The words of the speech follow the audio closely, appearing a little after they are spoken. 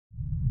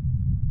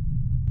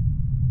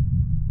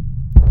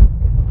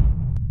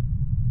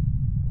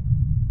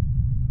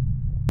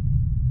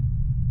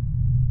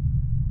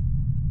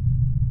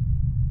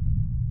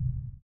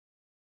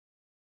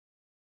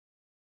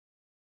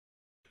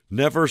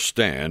Never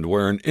stand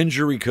where an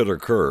injury could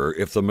occur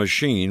if the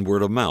machine were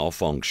to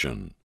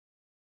malfunction.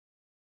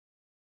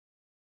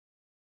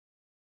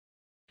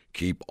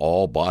 Keep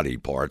all body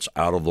parts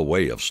out of the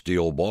way of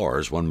steel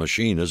bars when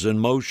machine is in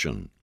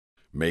motion.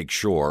 Make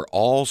sure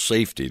all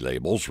safety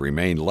labels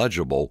remain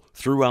legible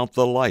throughout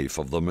the life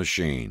of the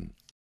machine.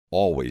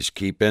 Always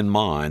keep in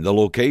mind the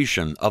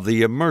location of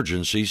the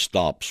emergency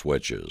stop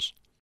switches.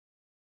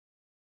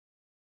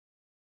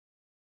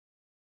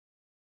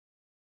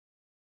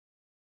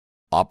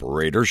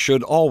 Operators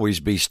should always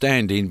be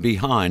standing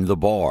behind the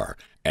bar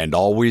and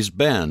always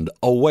bend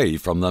away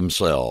from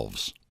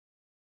themselves.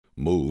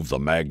 Move the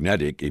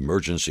magnetic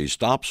emergency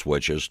stop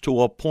switches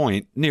to a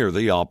point near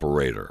the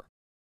operator.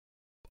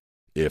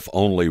 If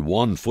only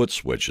one foot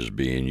switch is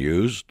being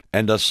used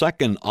and a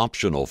second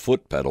optional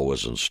foot pedal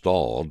is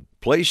installed,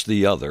 place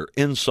the other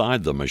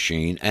inside the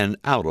machine and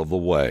out of the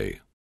way.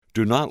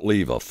 Do not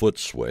leave a foot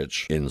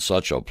switch in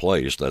such a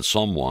place that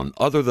someone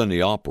other than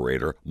the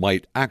operator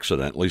might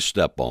accidentally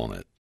step on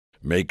it.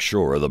 Make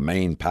sure the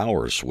main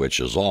power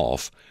switch is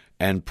off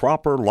and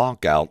proper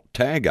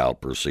lockout-tagout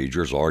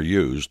procedures are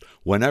used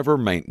whenever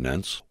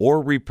maintenance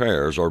or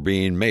repairs are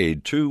being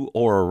made to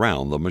or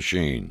around the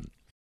machine.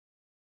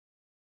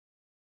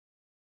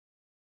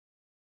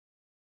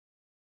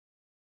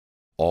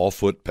 All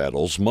foot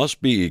pedals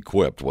must be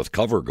equipped with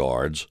cover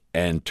guards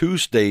and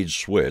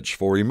two-stage switch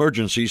for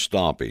emergency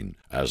stopping,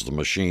 as the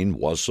machine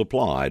was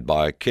supplied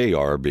by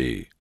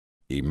KRB.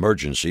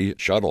 Emergency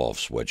shutoff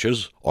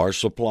switches are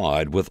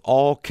supplied with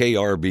all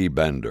KRB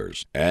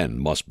benders and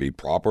must be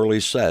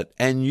properly set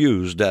and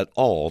used at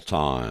all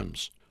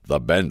times. The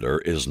bender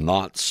is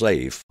not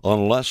safe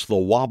unless the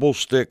wobble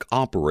stick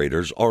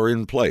operators are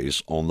in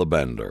place on the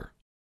bender.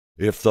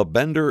 If the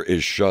bender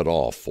is shut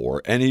off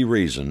for any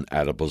reason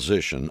at a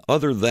position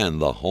other than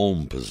the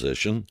home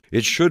position,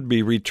 it should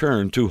be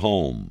returned to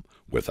home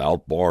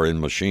without bar in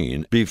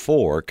machine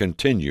before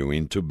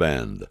continuing to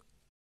bend.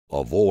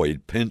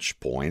 Avoid pinch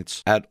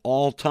points at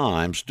all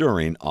times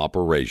during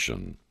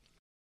operation.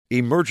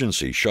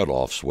 Emergency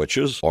shutoff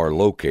switches are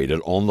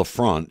located on the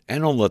front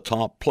and on the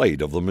top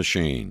plate of the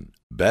machine.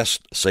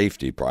 Best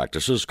safety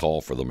practices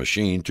call for the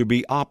machine to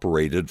be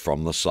operated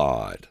from the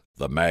side.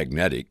 The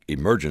magnetic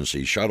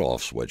emergency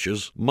shutoff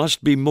switches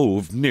must be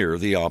moved near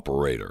the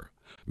operator.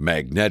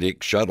 Magnetic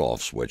shutoff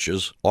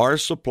switches are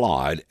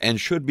supplied and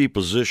should be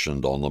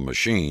positioned on the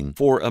machine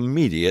for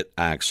immediate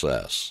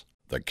access.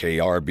 The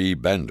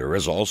KRB bender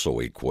is also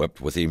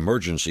equipped with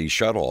emergency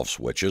shutoff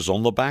switches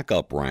on the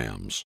backup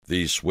rams.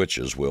 These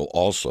switches will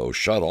also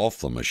shut off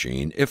the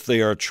machine if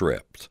they are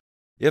tripped.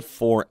 If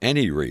for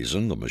any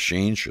reason the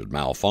machine should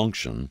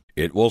malfunction,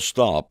 it will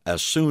stop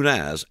as soon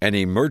as an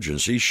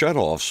emergency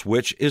shutoff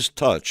switch is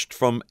touched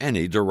from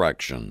any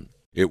direction.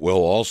 It will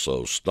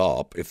also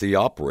stop if the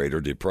operator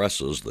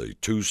depresses the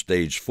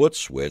two-stage foot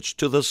switch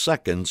to the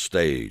second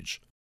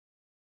stage.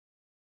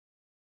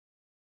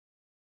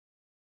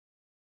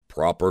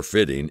 Proper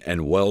fitting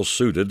and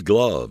well-suited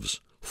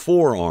gloves,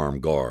 forearm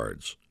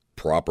guards,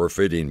 proper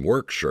fitting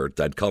work shirt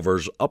that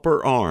covers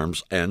upper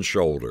arms and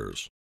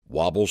shoulders,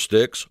 wobble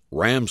sticks,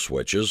 ram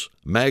switches,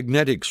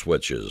 magnetic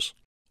switches.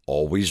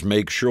 Always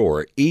make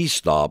sure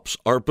e-stops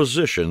are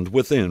positioned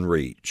within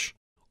reach.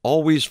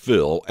 Always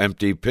fill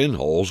empty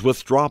pinholes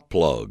with drop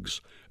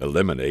plugs.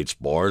 Eliminates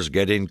bars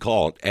getting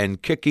caught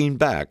and kicking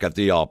back at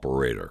the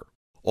operator.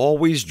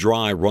 Always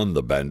dry run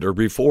the bender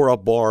before a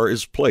bar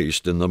is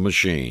placed in the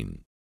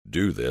machine.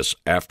 Do this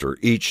after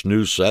each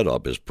new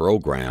setup is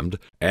programmed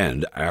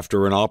and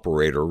after an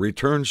operator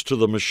returns to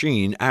the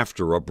machine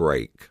after a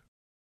break.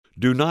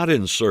 Do not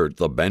insert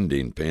the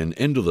bending pin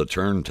into the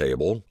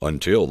turntable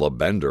until the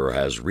bender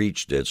has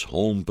reached its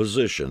home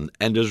position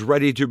and is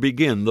ready to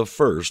begin the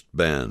first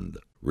bend.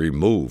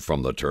 Remove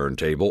from the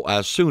turntable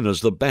as soon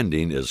as the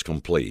bending is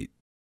complete.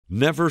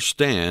 Never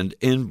stand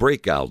in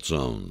breakout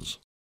zones.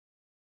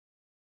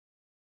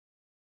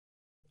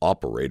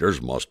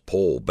 Operators must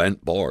pull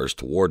bent bars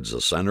towards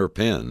the center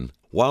pin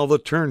while the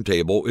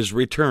turntable is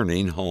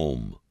returning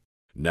home.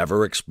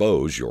 Never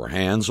expose your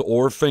hands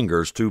or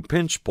fingers to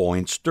pinch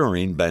points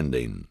during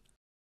bending.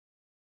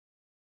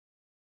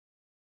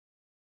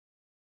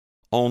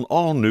 On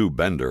all new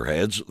bender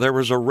heads, there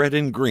is a red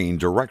and green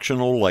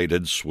directional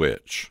lighted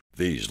switch.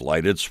 These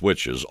lighted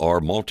switches are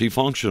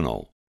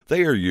multifunctional.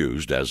 They are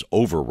used as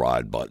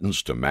override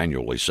buttons to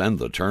manually send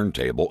the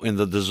turntable in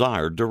the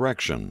desired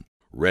direction.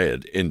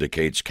 Red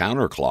indicates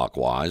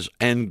counterclockwise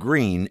and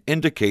green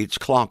indicates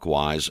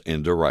clockwise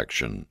in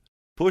direction.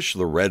 Push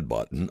the red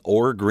button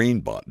or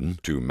green button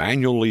to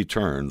manually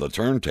turn the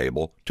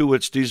turntable to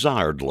its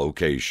desired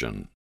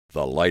location.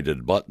 The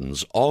lighted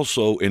buttons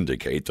also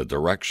indicate the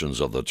directions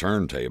of the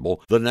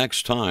turntable the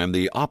next time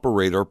the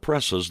operator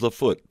presses the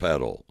foot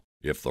pedal.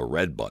 If the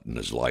red button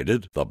is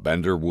lighted, the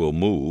bender will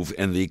move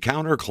in the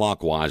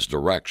counterclockwise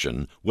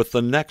direction with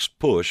the next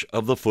push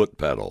of the foot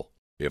pedal.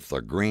 If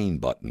the green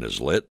button is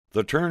lit,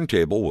 the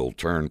turntable will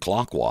turn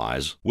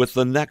clockwise with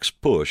the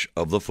next push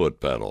of the foot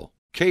pedal.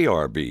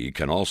 KRB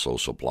can also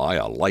supply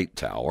a light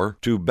tower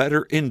to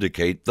better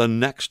indicate the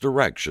next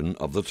direction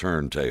of the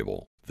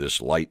turntable. This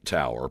light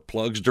tower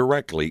plugs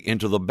directly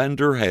into the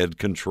bender head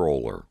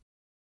controller.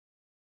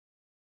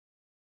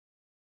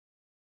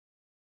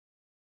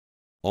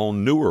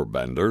 On newer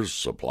benders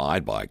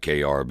supplied by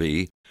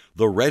KRB,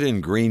 the red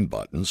and green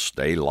buttons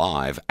stay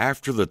live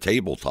after the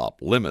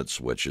tabletop limit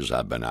switches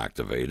have been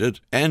activated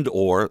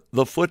and/or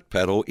the foot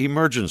pedal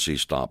emergency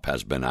stop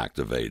has been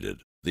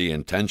activated. The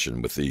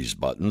intention with these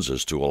buttons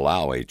is to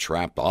allow a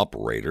trapped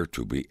operator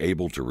to be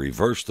able to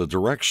reverse the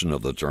direction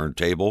of the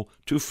turntable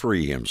to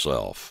free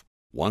himself.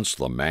 Once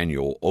the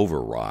manual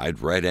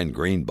override red and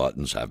green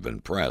buttons have been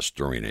pressed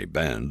during a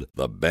bend,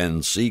 the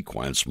bend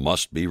sequence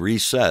must be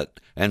reset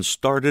and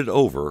started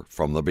over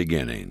from the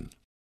beginning.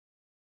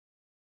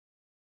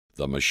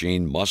 The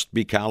machine must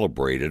be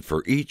calibrated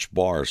for each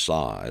bar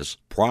size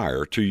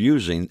prior to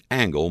using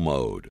angle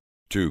mode.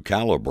 To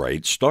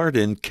calibrate, start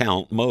in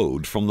count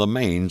mode from the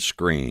main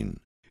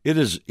screen. It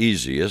is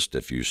easiest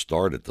if you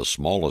start at the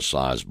smallest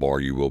size bar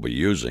you will be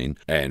using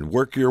and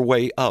work your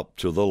way up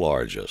to the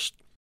largest.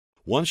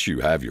 Once you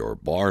have your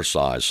bar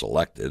size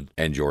selected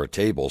and your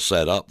table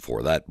set up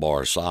for that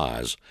bar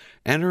size,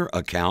 enter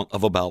a count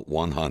of about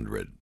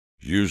 100.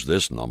 Use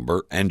this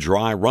number and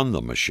dry run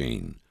the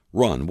machine,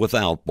 run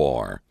without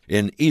bar,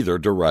 in either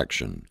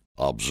direction.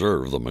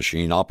 Observe the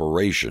machine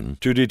operation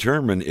to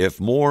determine if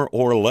more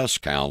or less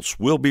counts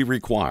will be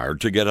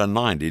required to get a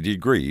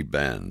 90-degree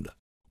bend.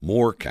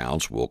 More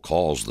counts will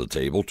cause the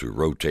table to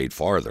rotate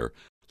farther,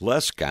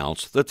 less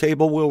counts the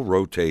table will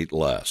rotate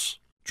less.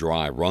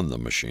 Dry run the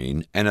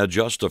machine and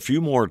adjust a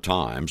few more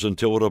times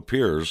until it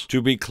appears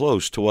to be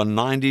close to a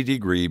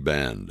 90-degree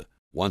bend.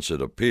 Once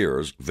it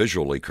appears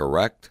visually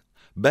correct,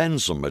 bend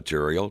some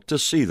material to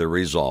see the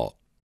result.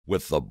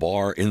 With the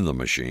bar in the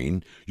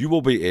machine, you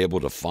will be able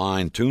to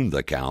fine-tune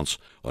the counts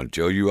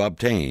until you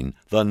obtain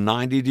the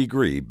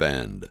 90-degree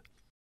bend.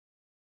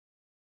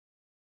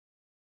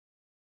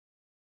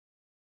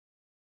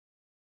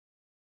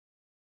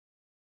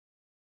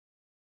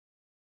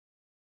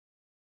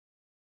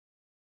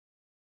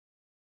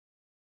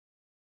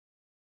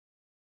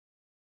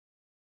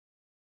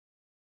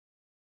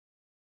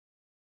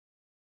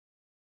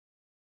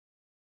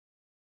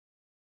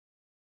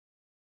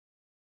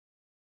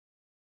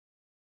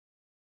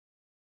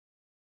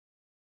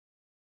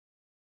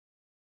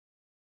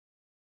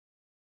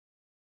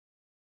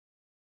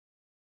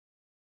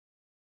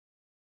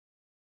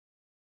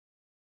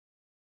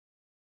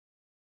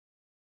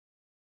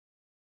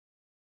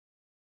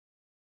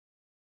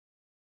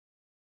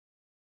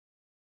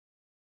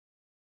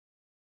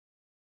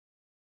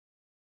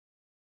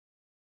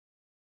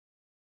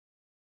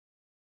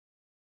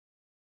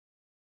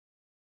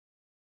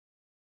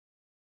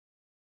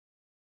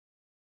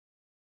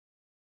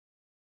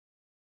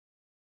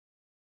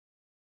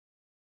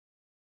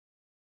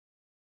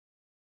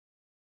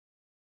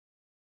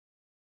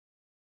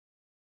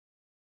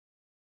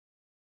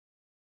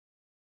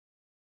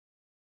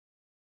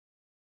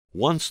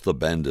 Once the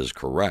bend is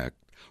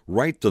correct,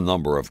 write the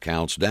number of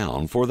counts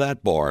down for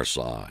that bar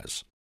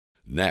size.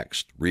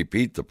 Next,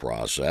 repeat the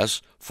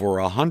process for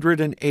a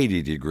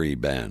 180-degree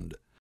bend.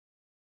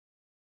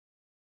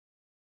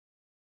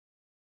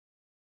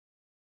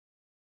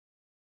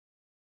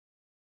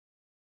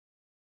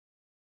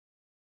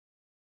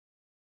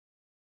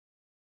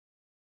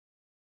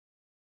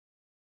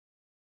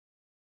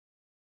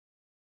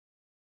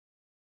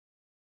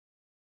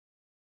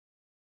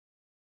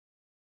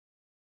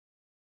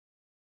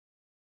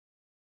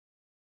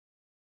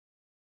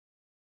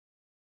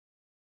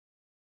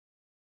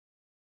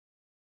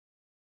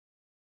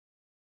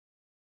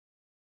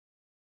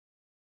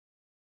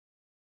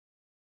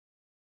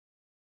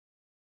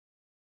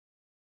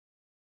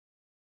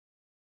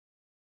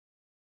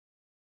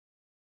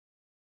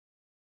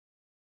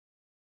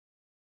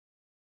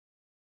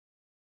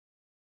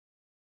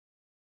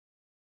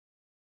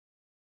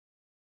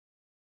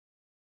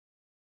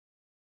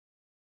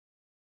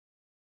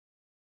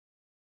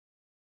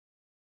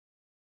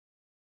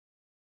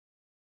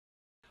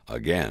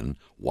 Again,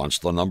 once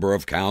the number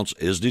of counts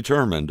is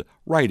determined,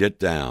 write it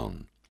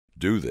down.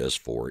 Do this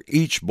for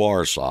each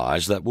bar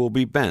size that will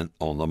be bent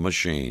on the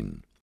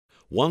machine.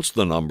 Once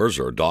the numbers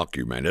are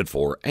documented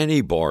for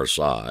any bar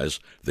size,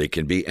 they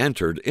can be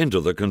entered into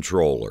the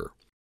controller.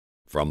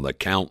 From the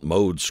Count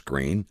Mode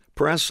screen,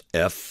 press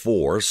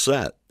F4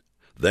 Set.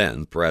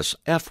 Then press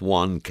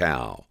F1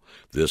 Cal.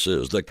 This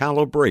is the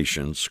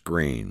calibration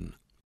screen.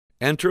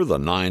 Enter the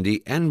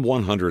 90 and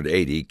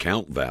 180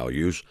 count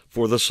values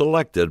for the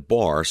selected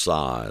bar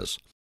size.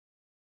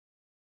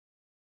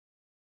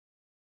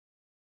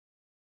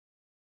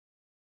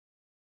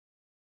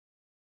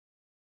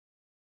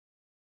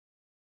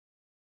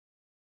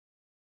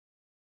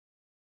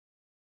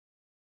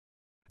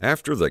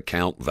 After the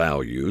count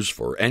values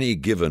for any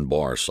given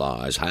bar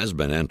size has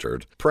been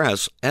entered,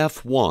 press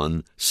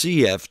F1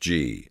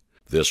 CFG.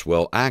 This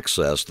will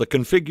access the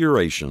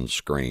configuration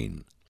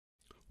screen.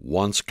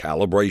 Once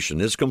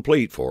calibration is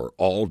complete for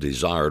all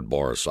desired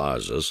bar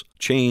sizes,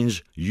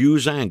 change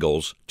Use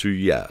Angles to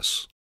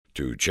Yes.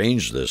 To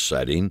change this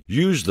setting,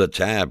 use the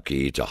Tab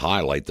key to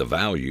highlight the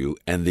value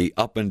and the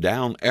up and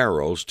down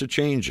arrows to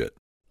change it.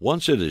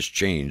 Once it is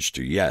changed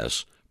to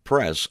yes,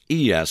 press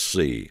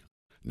ESC.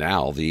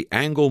 Now the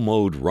Angle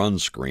Mode Run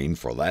screen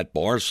for that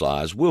bar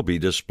size will be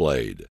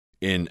displayed.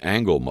 In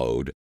Angle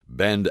Mode,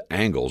 bend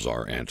angles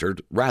are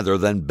entered rather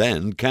than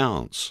bend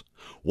counts.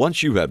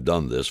 Once you have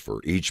done this for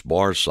each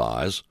bar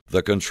size,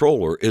 the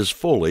controller is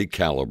fully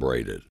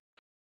calibrated.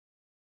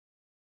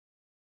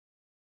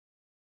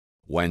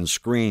 When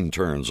screen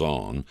turns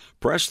on,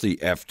 press the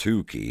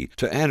F2 key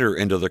to enter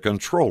into the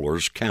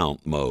controller's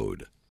count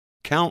mode.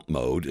 Count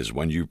mode is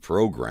when you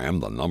program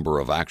the number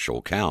of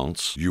actual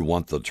counts you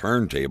want the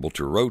turntable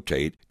to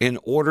rotate in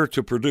order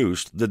to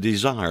produce the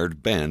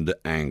desired bend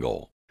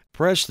angle.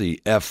 Press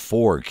the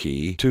F4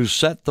 key to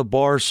set the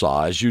bar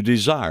size you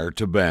desire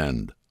to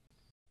bend.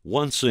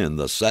 Once in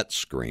the Set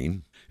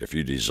screen, if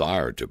you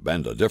desire to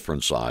bend a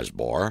different size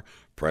bar,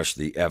 press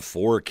the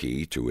F4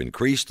 key to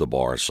increase the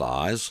bar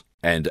size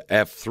and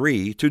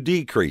F3 to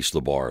decrease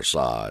the bar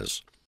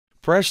size.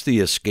 Press the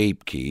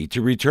Escape key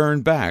to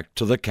return back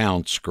to the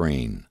Count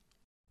screen.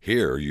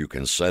 Here you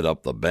can set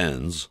up the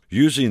bends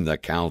using the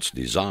counts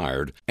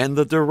desired and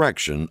the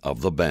direction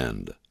of the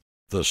bend.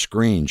 The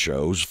screen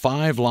shows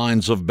 5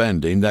 lines of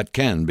bending that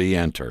can be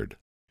entered.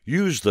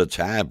 Use the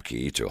Tab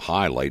key to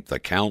highlight the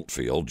count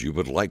field you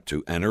would like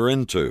to enter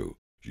into.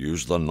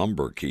 Use the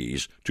number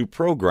keys to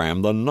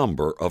program the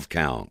number of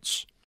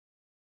counts.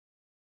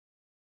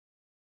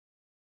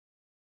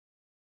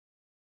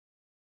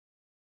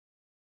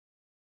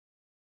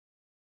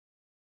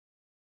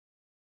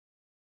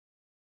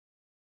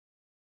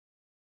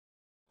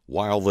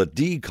 While the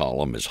D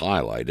column is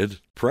highlighted,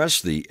 press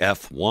the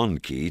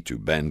F1 key to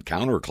bend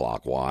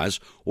counterclockwise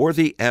or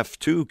the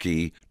F2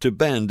 key to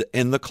bend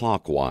in the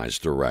clockwise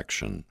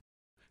direction.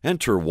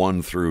 Enter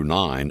 1 through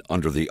 9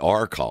 under the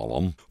R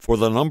column for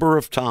the number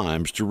of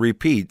times to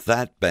repeat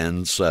that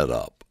bend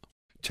setup.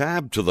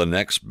 Tab to the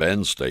next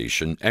bend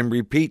station and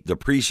repeat the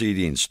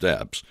preceding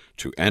steps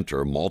to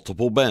enter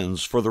multiple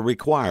bends for the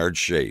required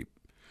shape.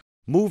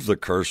 Move the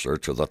cursor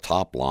to the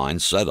top line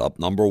setup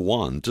number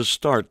 1 to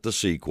start the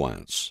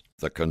sequence.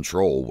 The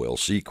control will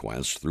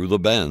sequence through the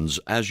bends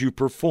as you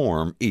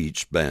perform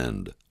each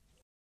bend.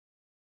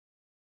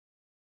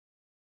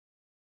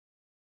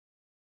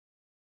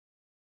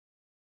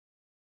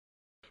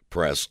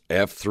 Press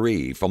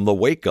F3 from the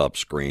Wake Up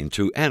screen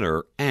to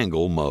enter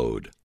Angle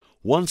Mode.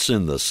 Once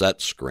in the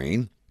Set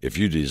screen, if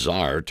you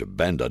desire to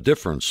bend a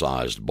different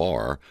sized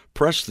bar,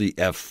 press the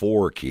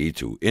F4 key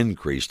to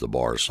increase the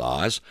bar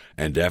size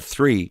and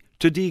F3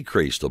 to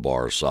decrease the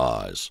bar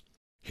size.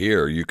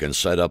 Here you can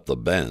set up the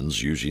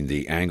bends using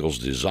the angles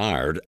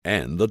desired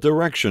and the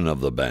direction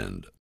of the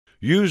bend.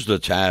 Use the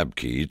Tab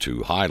key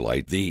to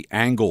highlight the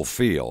angle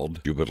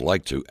field you would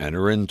like to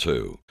enter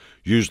into.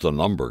 Use the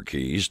number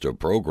keys to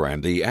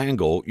program the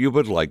angle you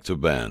would like to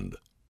bend.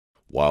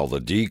 While the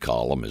D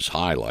column is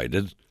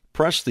highlighted,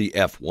 press the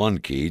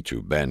F1 key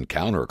to bend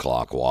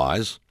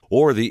counterclockwise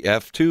or the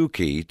F2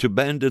 key to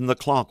bend in the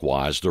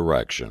clockwise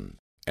direction.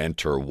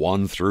 Enter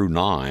 1 through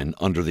 9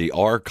 under the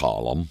R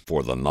column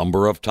for the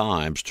number of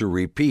times to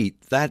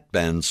repeat that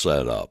bend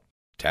setup.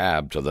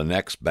 Tab to the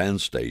next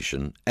bend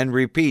station and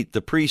repeat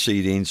the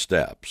preceding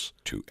steps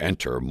to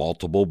enter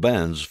multiple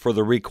bends for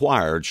the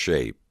required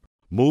shape.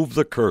 Move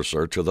the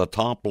cursor to the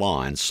top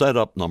line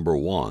setup number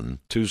 1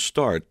 to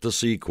start the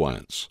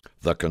sequence.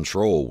 The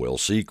control will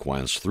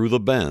sequence through the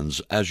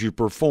bends as you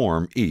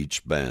perform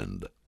each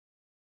bend.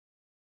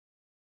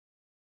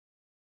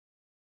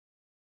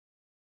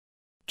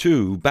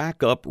 2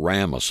 backup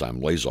ram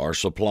assemblies are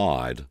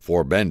supplied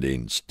for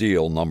bending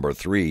steel number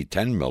 3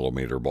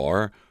 10mm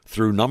bar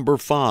through number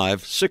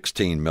 5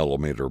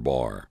 16mm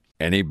bar.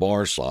 Any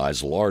bar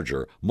size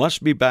larger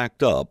must be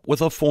backed up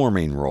with a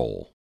forming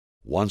roll.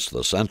 Once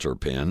the center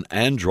pin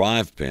and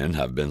drive pin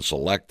have been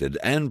selected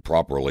and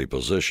properly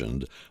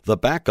positioned, the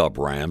backup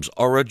rams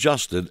are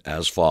adjusted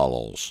as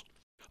follows.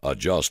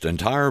 Adjust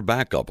entire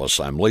backup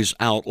assemblies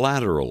out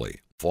laterally,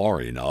 far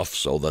enough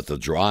so that the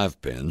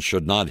drive pin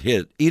should not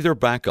hit either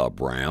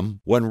backup ram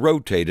when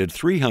rotated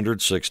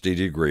 360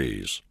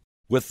 degrees.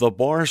 With the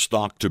bar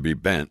stock to be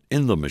bent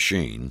in the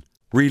machine,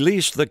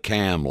 release the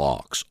cam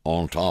locks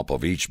on top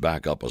of each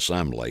backup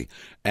assembly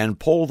and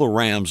pull the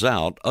rams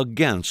out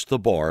against the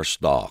bar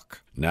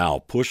stock. Now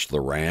push the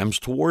rams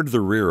toward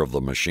the rear of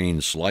the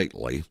machine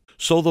slightly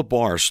so the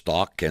bar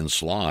stock can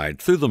slide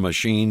through the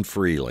machine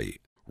freely.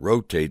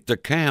 Rotate the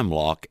cam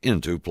lock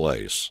into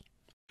place.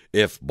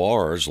 If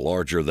bars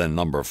larger than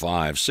number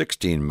 5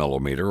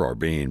 16mm are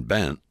being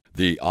bent,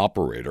 the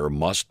operator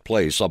must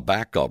place a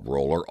backup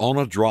roller on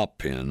a drop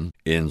pin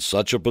in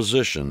such a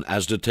position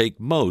as to take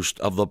most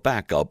of the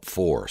backup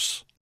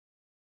force.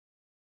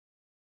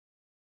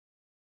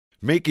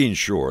 Making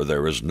sure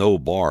there is no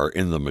bar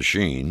in the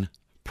machine,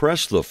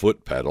 press the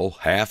foot pedal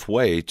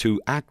halfway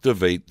to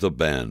activate the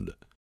bend.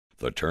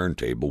 The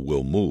turntable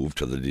will move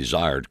to the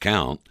desired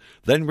count,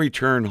 then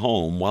return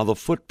home while the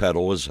foot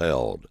pedal is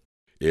held.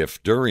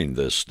 If during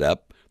this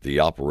step The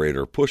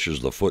operator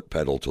pushes the foot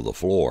pedal to the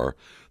floor,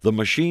 the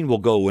machine will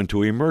go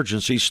into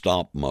emergency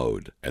stop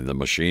mode, and the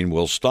machine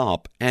will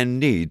stop and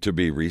need to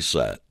be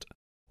reset.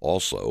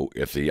 Also,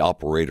 if the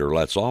operator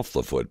lets off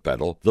the foot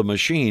pedal, the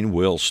machine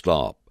will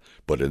stop.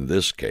 But in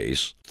this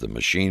case, the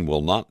machine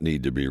will not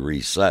need to be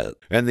reset,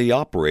 and the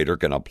operator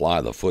can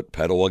apply the foot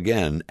pedal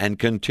again and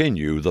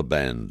continue the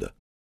bend.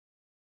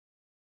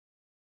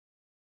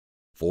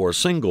 For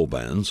single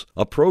bends,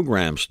 a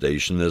program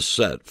station is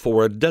set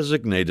for a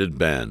designated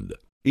bend.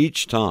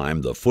 Each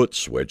time the foot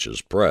switch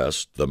is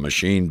pressed, the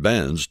machine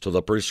bends to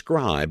the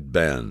prescribed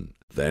bend,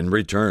 then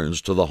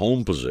returns to the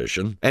home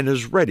position and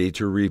is ready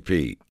to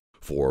repeat.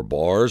 For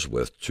bars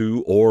with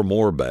 2 or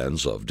more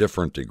bends of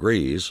different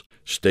degrees,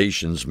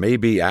 stations may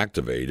be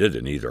activated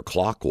in either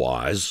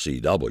clockwise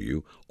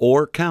 (CW)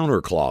 or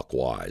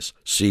counterclockwise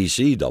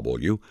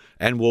 (CCW)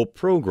 and will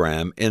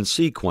program in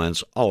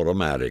sequence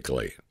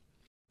automatically.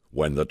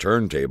 When the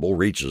turntable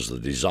reaches the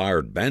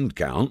desired bend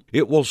count,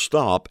 it will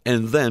stop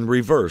and then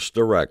reverse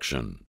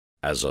direction.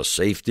 As a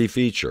safety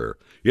feature,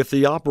 if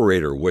the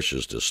operator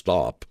wishes to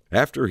stop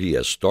after he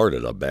has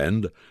started a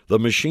bend, the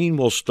machine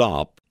will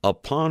stop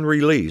upon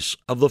release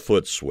of the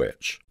foot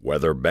switch,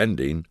 whether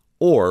bending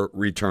or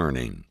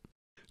returning.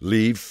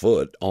 Leave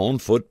foot on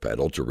foot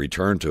pedal to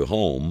return to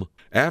home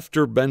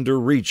after bender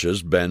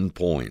reaches bend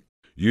point.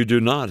 You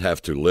do not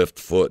have to lift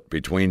foot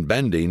between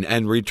bending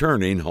and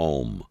returning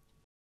home.